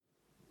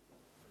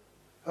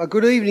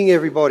Good evening,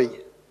 everybody.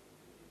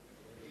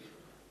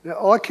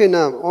 Now, I can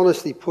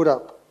honestly put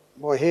up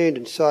my hand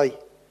and say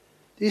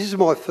this is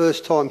my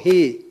first time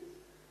here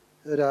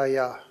at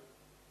a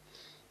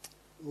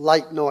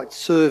late night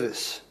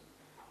service.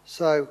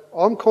 So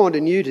I'm kind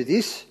of new to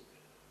this.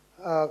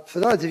 For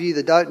those of you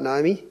that don't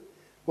know me,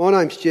 my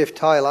name's Jeff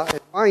Taylor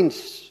and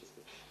Wayne's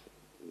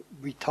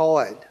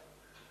retired.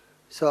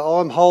 So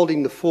I'm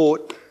holding the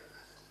fort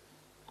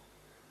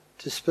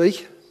to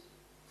speak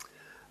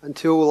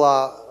until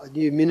a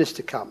new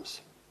minister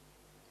comes.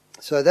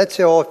 So that's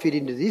how I fit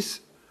into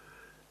this,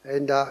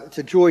 and it's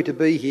a joy to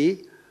be here.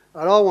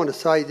 And I want to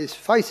say there's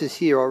faces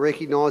here I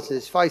recognise and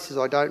there's faces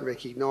I don't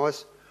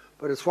recognise,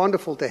 but it's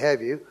wonderful to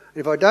have you. And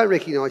if I don't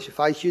recognise your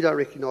face, you don't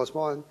recognise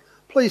mine,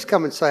 please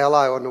come and say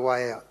hello on the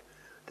way out.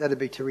 That'd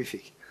be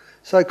terrific.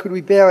 So could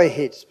we bow our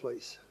heads,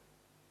 please?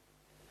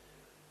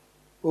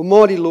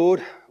 Almighty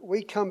Lord,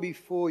 we come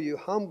before you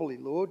humbly,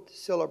 Lord, to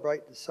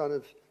celebrate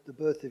the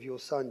birth of your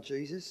Son,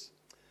 Jesus.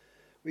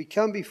 We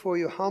come before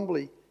you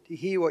humbly to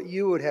hear what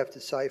you would have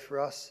to say for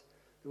us,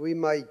 that we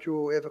may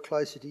draw ever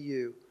closer to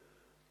you.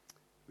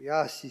 We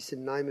ask this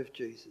in the name of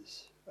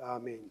Jesus.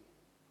 Amen.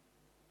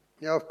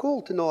 Now, I've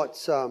called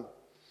tonight's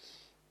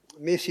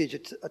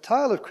message a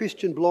tale of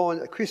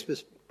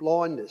Christmas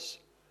blindness.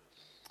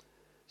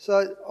 So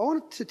I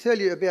wanted to tell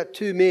you about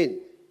two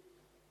men.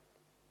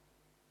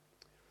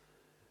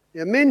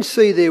 Now, men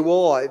see their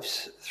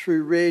wives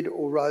through red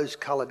or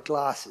rose-coloured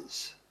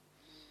glasses.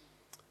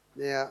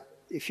 Now,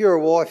 if you're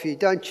a wife, you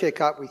don't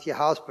check up with your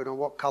husband on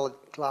what coloured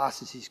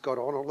glasses he's got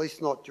on, or at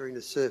least not during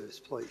the service,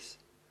 please.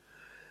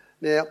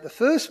 Now, the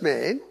first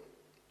man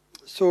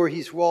saw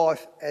his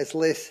wife as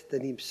less than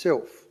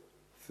himself,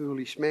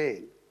 foolish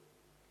man.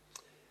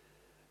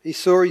 He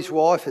saw his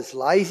wife as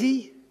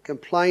lazy,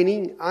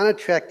 complaining,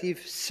 unattractive,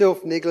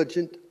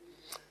 self-negligent,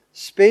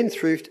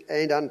 spendthrift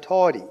and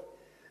untidy.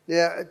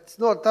 Now, it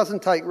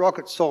doesn't take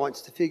rocket science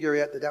to figure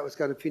out that was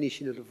going to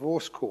finish in a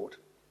divorce court,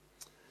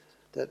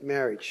 that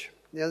marriage.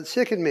 Now, the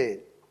second man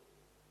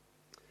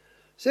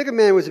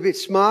was a bit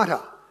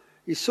smarter.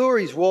 He saw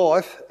his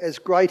wife as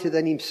greater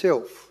than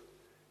himself.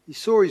 He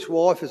saw his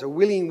wife as a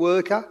willing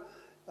worker,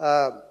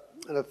 an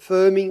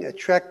affirming,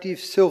 attractive,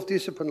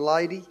 self-disciplined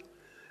lady,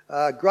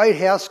 great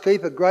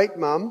housekeeper, great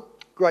mum,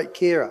 great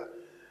carer.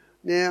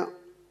 Now,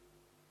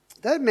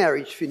 that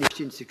marriage finished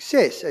in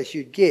success, as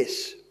you'd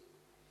guess.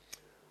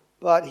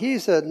 But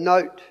here's a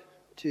note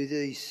to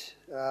these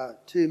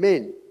two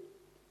men.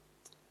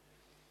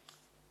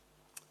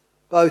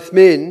 Both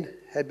men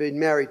had been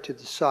married to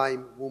the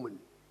same woman.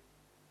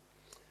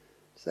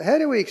 So how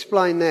do we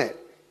explain that?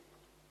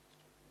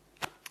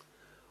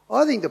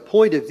 I think the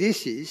point of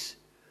this is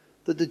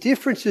that the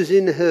differences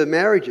in her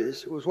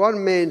marriages was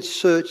one man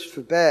searched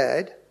for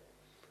bad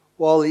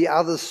while the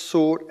other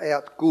sought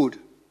out good.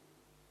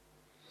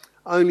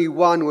 Only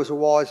one was a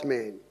wise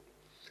man,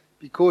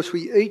 because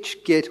we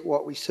each get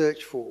what we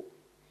search for.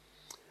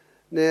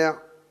 Now,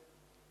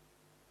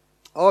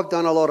 I've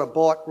done a lot of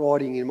bike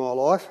riding in my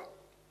life.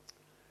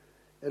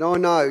 And I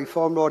know if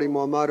I'm riding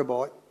my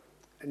motorbike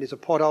and there's a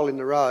pothole in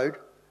the road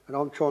and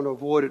I'm trying to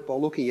avoid it by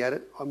looking at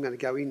it, I'm going to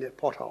go in that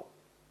pothole.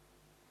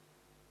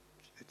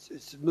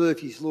 It's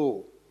Murphy's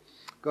Law.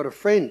 Got a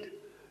friend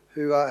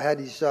who had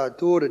his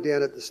daughter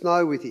down at the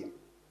snow with him.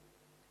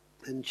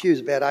 And she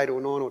was about 8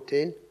 or 9 or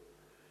 10,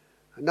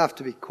 enough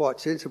to be quite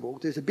sensible.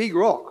 There's a big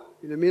rock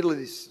in the middle of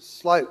this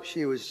slope.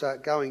 She was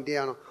going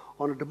down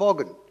on a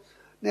toboggan.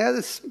 Now,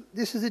 this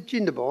is at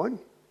Jindabyne.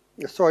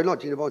 Sorry,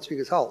 not Jindabyne,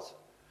 Smithers Hulls.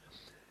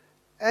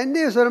 And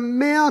there's a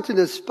mountain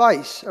of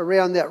space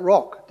around that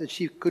rock that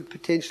she could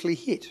potentially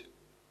hit.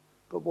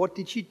 But what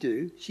did she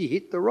do? She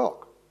hit the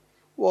rock.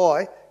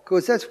 Why?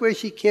 Because that's where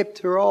she kept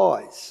her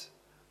eyes.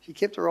 She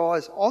kept her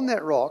eyes on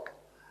that rock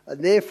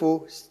and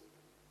therefore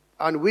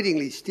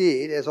unwittingly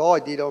steered, as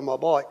I did on my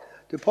bike,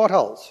 to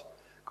potholes.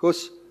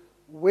 Because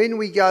when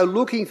we go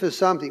looking for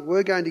something,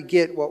 we're going to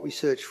get what we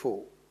search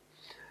for.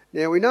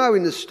 Now, we know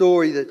in the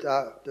story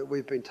that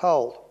we've been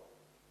told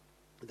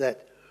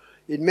that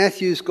in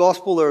Matthew's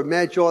Gospel, there are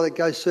magi that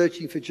go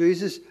searching for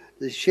Jesus.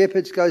 The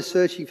shepherds go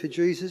searching for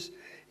Jesus.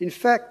 In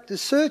fact, the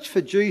search for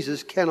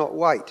Jesus cannot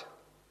wait.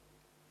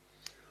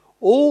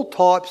 All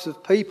types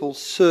of people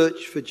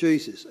search for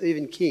Jesus,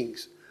 even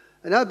kings.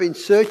 And they've been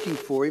searching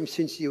for him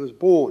since he was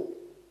born.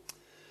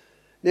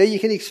 Now, you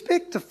can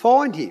expect to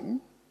find him,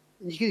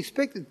 and you can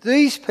expect that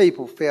these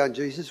people found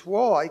Jesus.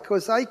 Why?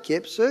 Because they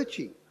kept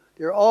searching.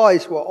 Their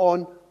eyes were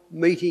on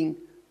meeting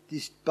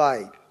this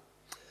babe.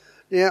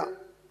 Now,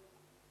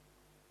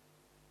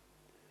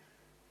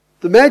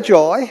 the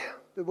Magi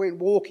that went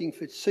walking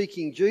for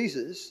seeking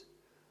Jesus,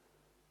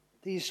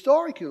 the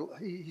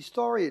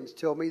historians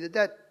tell me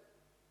that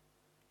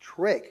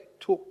trek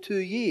took 2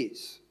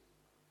 years.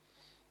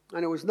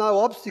 And it was no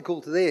obstacle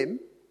to them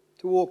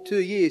to walk 2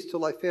 years till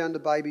they found the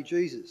baby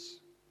Jesus.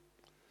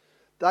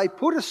 They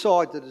put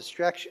aside the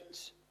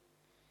distractions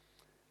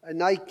and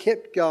they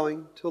kept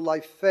going till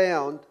they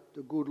found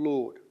the good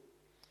Lord.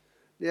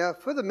 Now,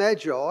 for the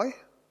Magi,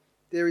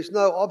 there is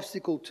no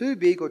obstacle too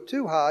big or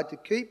too hard to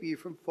keep you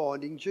from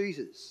finding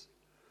Jesus.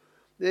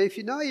 Now, if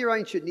you know your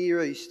ancient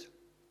Near East,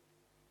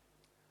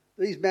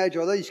 these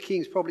Magi, these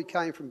kings probably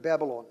came from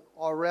Babylon,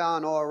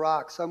 Iran,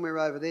 Iraq, somewhere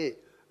over there.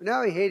 And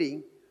now we're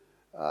heading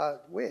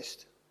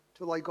west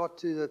till they got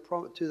to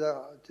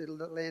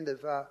the land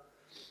of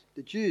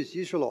the Jews,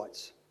 the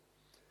Israelites.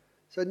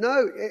 So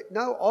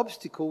no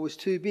obstacle was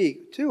too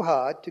big, too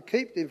hard to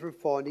keep them from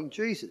finding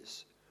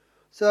Jesus.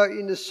 So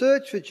in the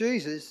search for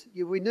Jesus,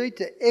 we need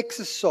to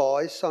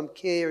exercise some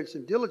care and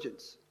some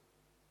diligence,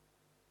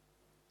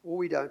 or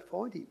we don't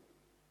find him.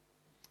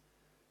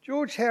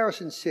 George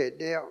Harrison said,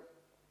 now,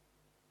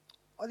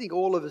 I think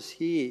all of us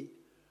here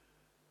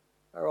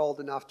are old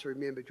enough to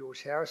remember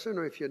George Harrison,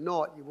 or if you're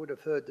not, you would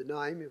have heard the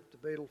name of the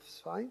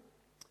Beatles fame.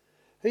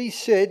 He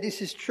said,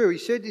 this is true, he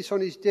said this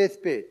on his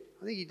deathbed.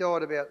 I think he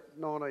died about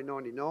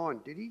 1999,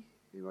 did he?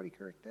 Anybody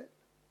correct that?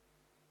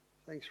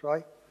 Thanks,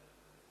 Ray.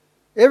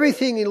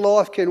 Everything in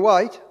life can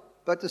wait,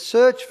 but the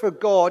search for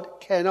God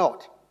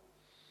cannot.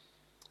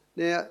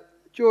 Now,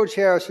 George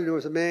Harrison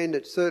was a man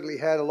that certainly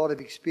had a lot of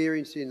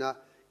experience in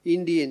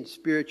Indian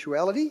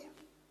spirituality.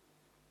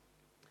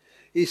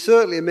 He's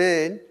certainly a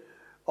man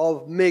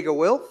of mega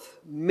wealth,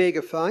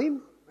 mega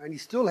fame, and he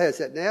still has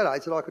that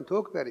nowadays, and I can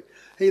talk about it.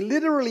 He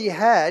literally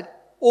had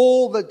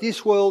all that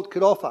this world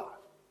could offer.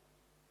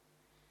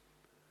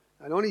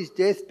 And on his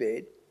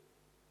deathbed,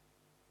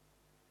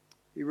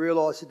 he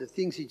realised that the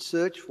things he'd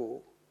searched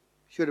for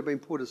should have been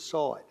put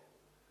aside,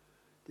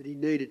 that he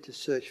needed to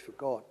search for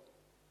God.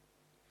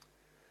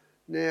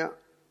 Now,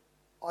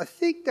 I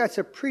think that's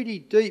a pretty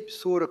deep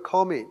sort of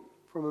comment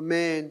from a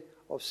man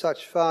of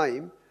such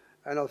fame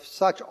and of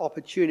such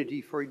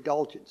opportunity for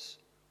indulgence,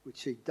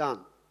 which he'd done.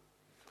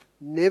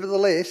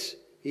 Nevertheless,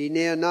 he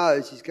now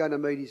knows he's going to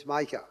meet his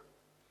Maker.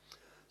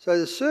 So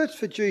the search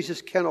for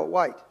Jesus cannot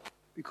wait,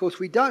 because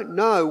we don't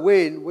know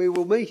when we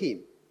will meet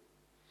him.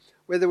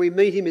 Whether we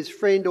meet him as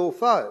friend or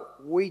foe,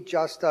 we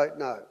just don't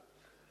know.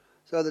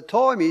 So the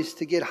time is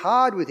to get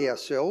hard with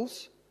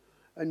ourselves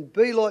and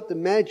be like the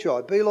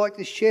Magi, be like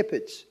the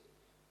shepherds,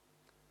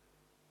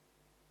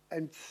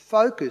 and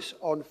focus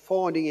on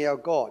finding our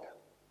God,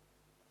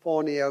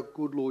 finding our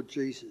good Lord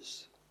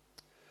Jesus.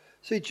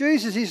 See,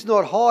 Jesus is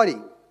not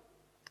hiding.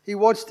 He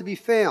wants to be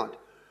found.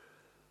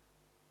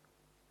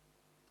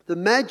 The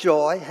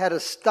Magi had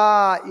a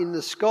star in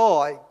the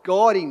sky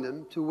guiding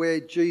them to where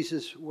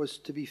Jesus was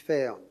to be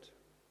found.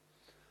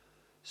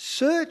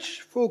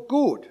 Search for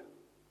good,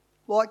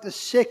 like the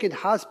second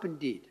husband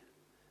did,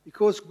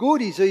 because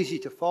good is easy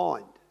to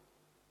find.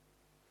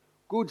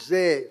 Good's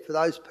there for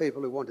those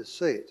people who want to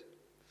see it.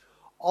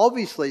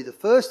 Obviously, the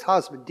first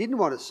husband didn't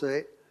want to see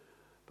it,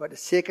 but the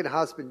second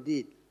husband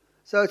did.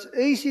 So it's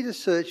easy to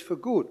search for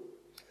good.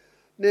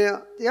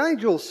 Now, the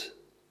angels,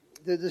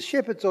 the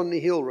shepherds on the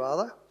hill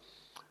rather,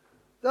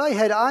 they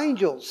had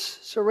angels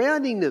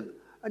surrounding them,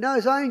 and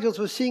those angels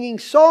were singing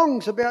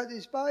songs about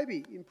this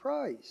baby in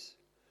praise.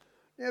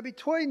 Now,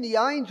 between the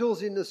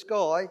angels in the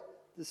sky,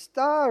 the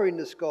star in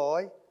the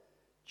sky,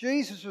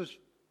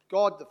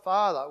 God the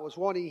Father was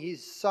wanting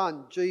his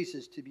son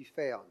Jesus to be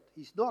found.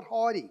 He's not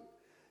hiding.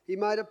 He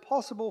made it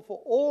possible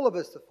for all of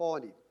us to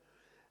find him.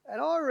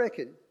 And I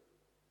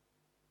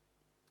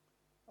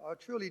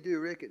truly do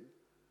reckon,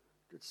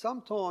 that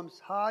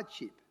sometimes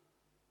hardship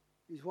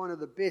is one of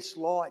the best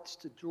lights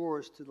to draw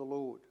us to the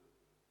Lord.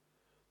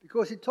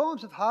 Because in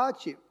times of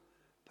hardship,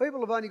 people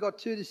have only got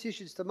two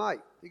decisions to make.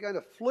 They're going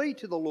to flee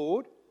to the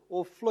Lord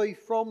or flee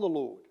from the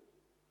Lord.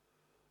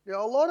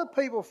 Now, a lot of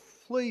people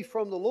flee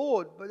from the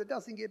Lord, but it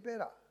doesn't get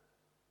better.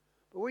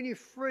 But when you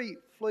flee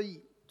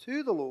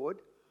to the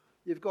Lord,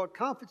 you've got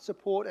comfort,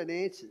 support and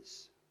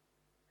answers.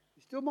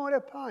 You still might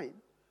have pain,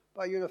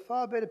 but you're in a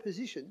far better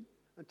position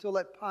until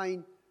that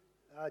pain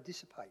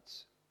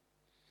dissipates.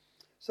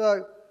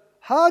 So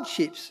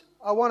hardships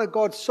are one of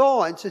God's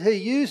signs that he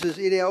uses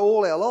in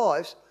all our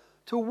lives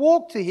to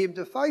walk to him,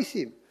 to face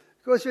him.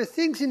 Because there are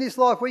things in this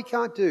life we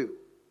can't do.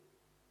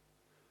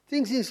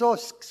 Things in this life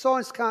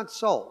science can't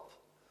solve.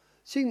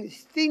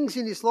 Things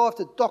in this life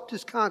that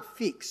doctors can't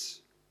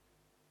fix.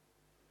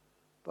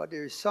 But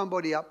there is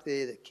somebody up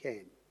there that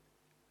can.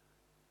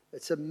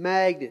 It's a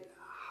magnet.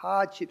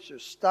 Hardships are a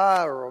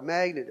star or a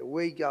magnet, and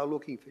we go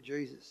looking for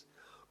Jesus.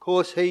 Of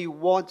course, he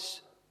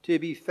wants to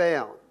be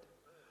found.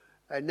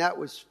 And that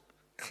was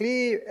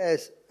clear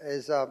as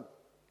the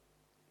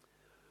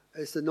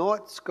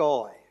night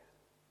sky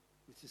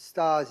with the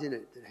stars in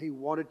it, that he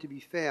wanted to be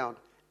found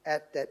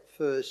at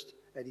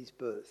his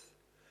birth.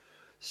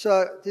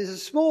 So there's a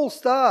small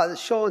star that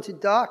shines in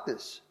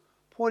darkness,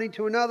 pointing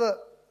to another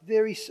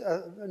very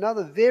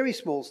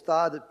small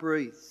star that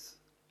breathes.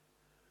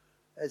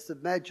 As the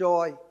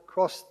Magi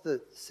crossed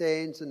the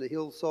sands and the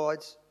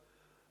hillsides,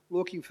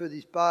 looking for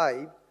this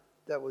babe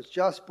that was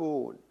just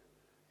born,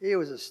 he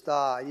was a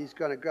star. He's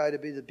going to grow to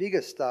be the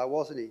biggest star,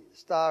 wasn't he? The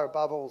star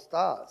above all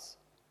stars.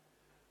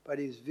 But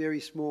he was very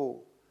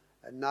small,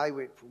 and they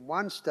went from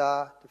one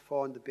star to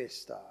find the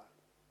best star.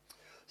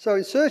 So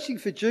in searching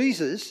for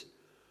Jesus,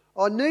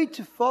 I need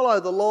to follow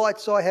the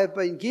lights I have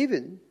been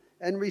given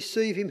and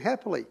receive him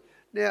happily.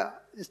 Now,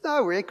 there's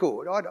no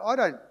record. I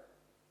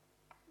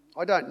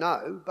don't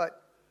know, but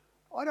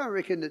I don't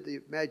reckon that the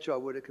Magi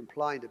would have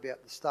complained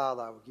about the star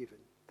they were given.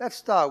 That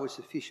star was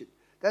sufficient.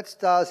 That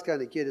star's going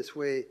to get us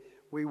where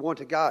we want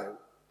to go.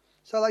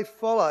 So they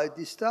followed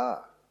this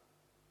star.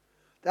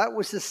 That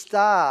was the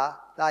star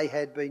they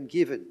had been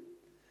given.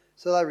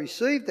 So they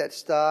received that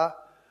star,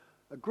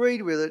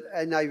 agreed with it,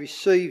 and they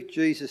received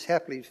Jesus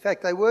happily. In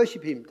fact, they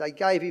worshipped him. They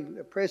gave him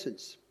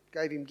presents,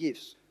 gave him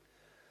gifts.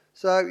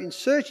 So in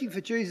searching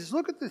for Jesus,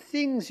 look at the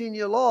things in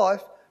your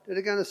life that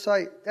are going to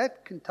say,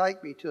 that can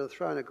take me to the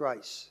throne of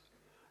grace.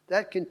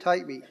 That can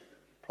take me,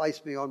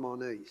 place me on my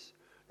knees.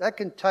 That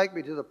can take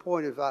me to the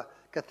point of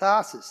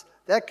catharsis.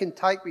 That can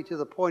take me to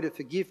the point of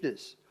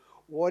forgiveness.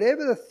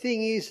 Whatever the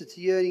thing is that's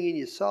yearning in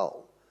your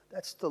soul,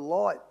 that's the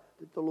light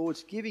that the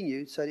Lord's giving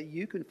you so that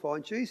you can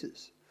find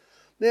Jesus.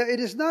 Now, it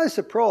is no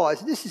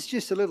surprise, this is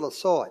just a little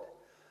aside.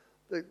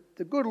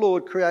 The good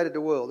Lord created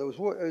the world.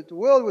 The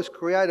world was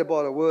created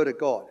by the word of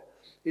God.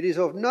 It is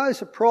of no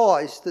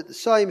surprise that the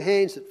same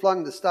hands that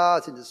flung the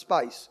stars into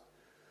space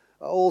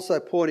are also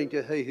pointing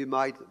to he who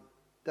made them.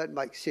 That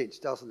makes sense,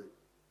 doesn't it?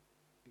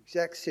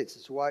 Exact sense.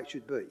 It's the way it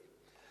should be.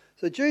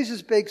 So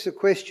Jesus begs a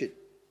question,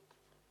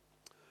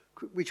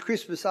 which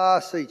Christmas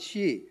asks each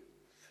year.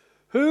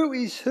 Who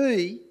is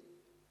he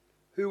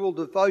who will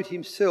devote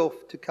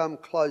himself to come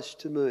close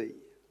to me?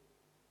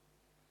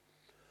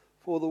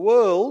 For the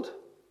world,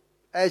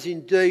 as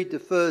indeed the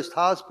first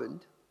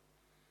husband,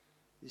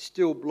 is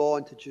still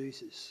blind to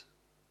Jesus.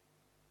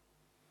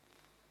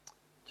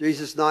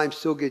 Jesus' name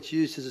still gets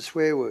used as a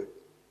swear word.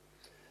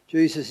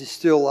 Jesus is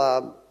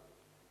still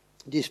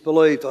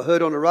disbelieved. I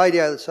heard on the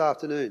radio this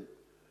afternoon,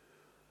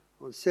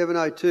 on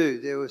 702,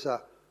 there was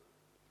a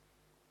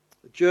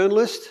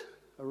journalist,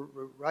 a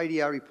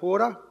radio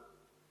reporter,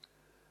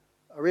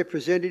 a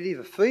representative,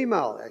 a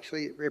female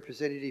actually,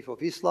 representative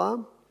of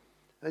Islam,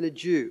 and a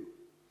Jew.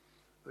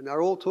 And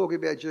they're all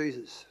talking about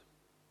Jesus.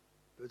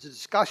 There was a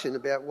discussion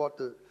about what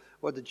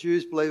the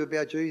Jews believe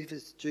about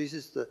Jesus,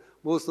 the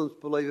Muslims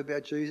believe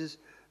about Jesus,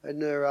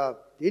 and the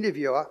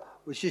interviewer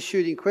was just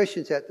shooting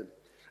questions at them.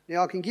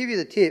 Now, I can give you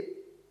the tip.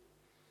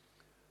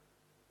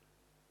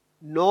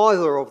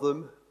 Neither of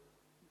them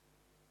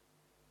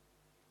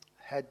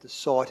had the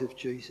sight of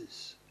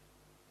Jesus.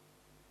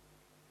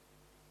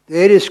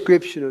 Their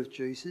description of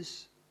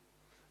Jesus,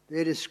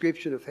 their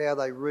description of how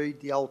they read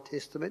the Old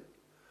Testament,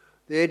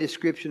 their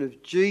description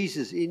of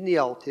Jesus in the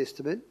Old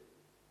Testament,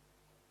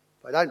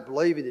 they don't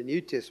believe in the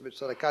New Testament,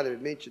 so they can't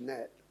even mention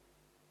that,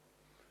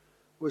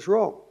 was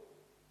wrong.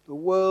 The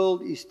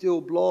world is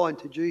still blind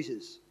to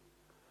Jesus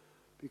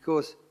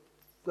because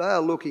they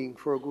are looking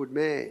for a good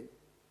man.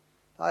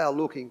 They are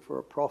looking for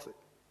a prophet.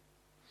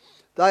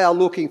 They are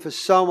looking for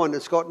someone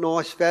that's got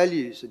nice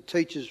values and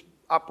teaches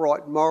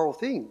upright moral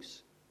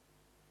things.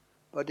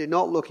 But they're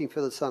not looking for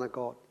the Son of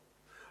God.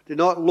 They're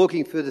not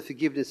looking for the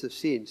forgiveness of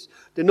sins.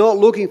 They're not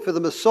looking for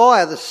the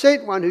Messiah, the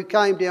sent one who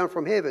came down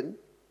from heaven,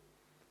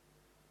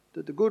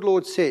 that the good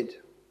Lord sent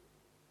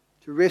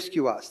to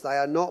rescue us. They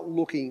are not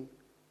looking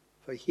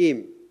for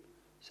him.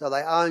 So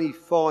they only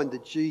find the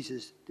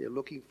Jesus they're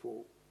looking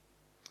for.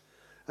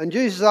 And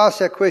Jesus asks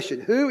that question,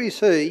 who is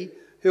he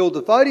who will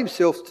devote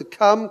himself to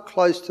come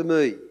close to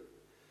me?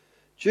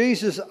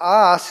 Jesus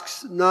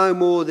asks no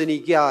more than he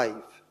gave,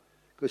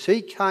 because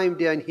he came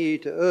down here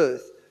to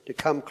earth to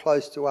come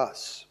close to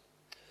us.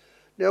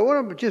 Now, I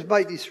want to just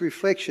make this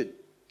reflection.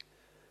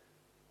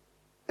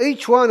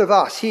 Each one of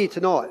us here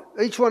tonight,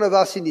 each one of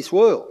us in this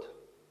world,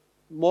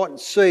 mightn't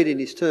see it in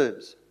these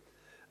terms.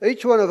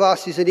 Each one of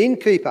us is an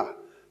innkeeper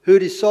who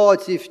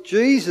decides if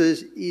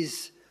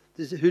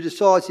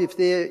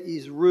there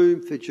is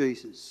room for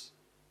Jesus.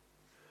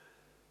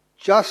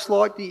 Just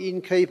like the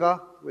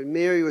innkeeper when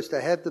Mary was to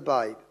have the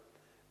babe,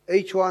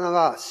 each one of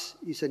us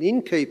is an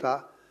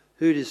innkeeper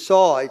who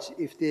decides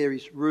if there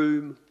is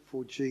room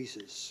for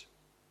Jesus.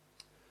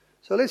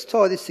 So let's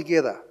tie this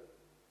together.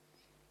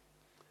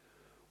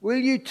 Will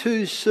you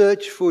too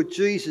search for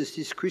Jesus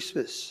this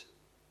Christmas?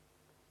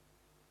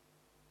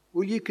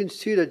 Will you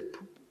consider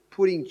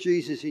putting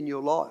Jesus in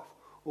your life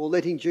or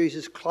letting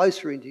Jesus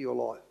closer into your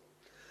life?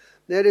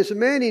 Now, there's a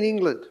man in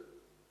England.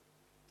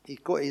 He's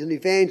an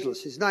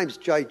evangelist. His name's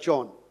J.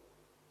 John.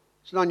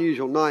 It's an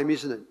unusual name,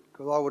 isn't it?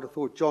 Because I would have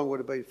thought John would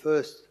have been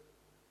first.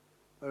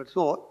 But it's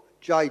not.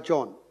 J.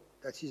 John.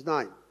 That's his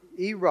name.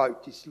 He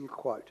wrote this little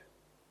quote.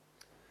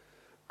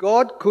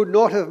 God could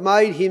not have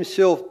made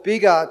himself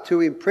bigger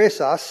to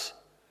impress us,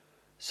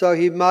 so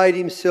he made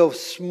himself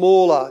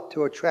smaller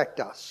to attract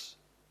us.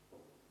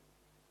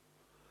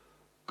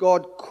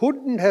 God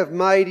couldn't have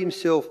made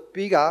himself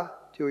bigger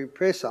to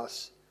impress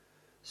us,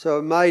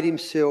 so he made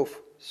himself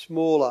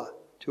smaller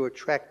to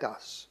attract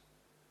us.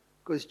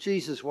 Because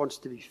Jesus wants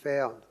to be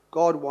found.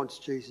 God wants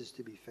Jesus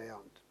to be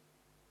found.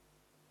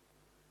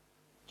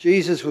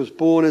 Jesus was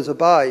born as a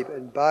babe,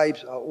 and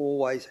babes are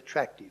always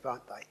attractive,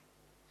 aren't they?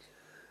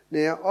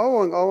 Now, I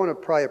want to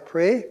pray a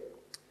prayer,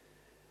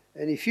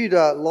 and if you'd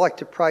like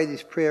to pray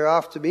this prayer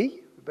after me,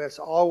 about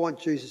I want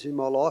Jesus in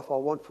my life, I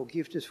want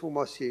forgiveness for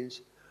my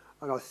sins,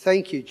 and I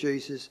thank you,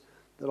 Jesus,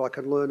 that I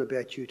can learn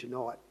about you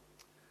tonight.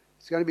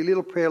 It's going to be a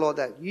little prayer like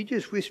that. You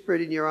just whisper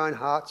it in your own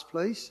hearts,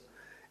 please.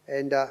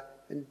 And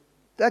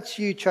that's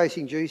you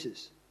chasing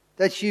Jesus.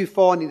 That's you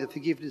finding the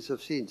forgiveness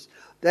of sins.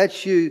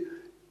 That's you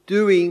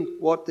doing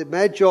what the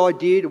Magi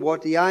did,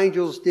 what the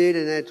angels did,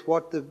 and that's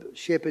what the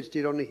shepherds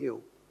did on the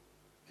hill.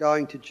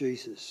 Going to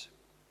Jesus.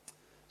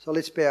 So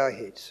let's bow our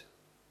heads.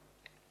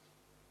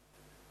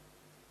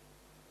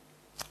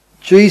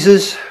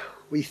 Jesus,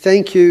 we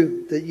thank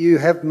you that you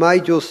have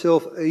made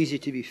yourself easy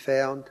to be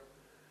found.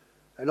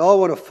 And I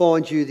want to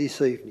find you this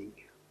evening.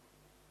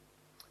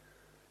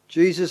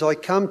 Jesus, I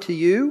come to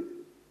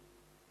you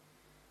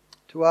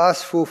to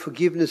ask for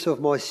forgiveness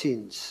of my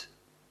sins.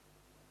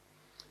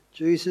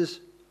 Jesus,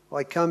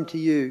 I come to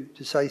you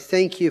to say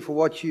thank you for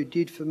what you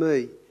did for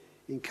me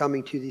in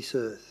coming to this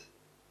earth.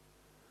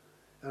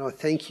 And I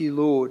thank you,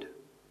 Lord,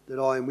 that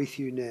I am with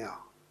you now.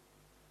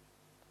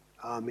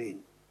 Amen.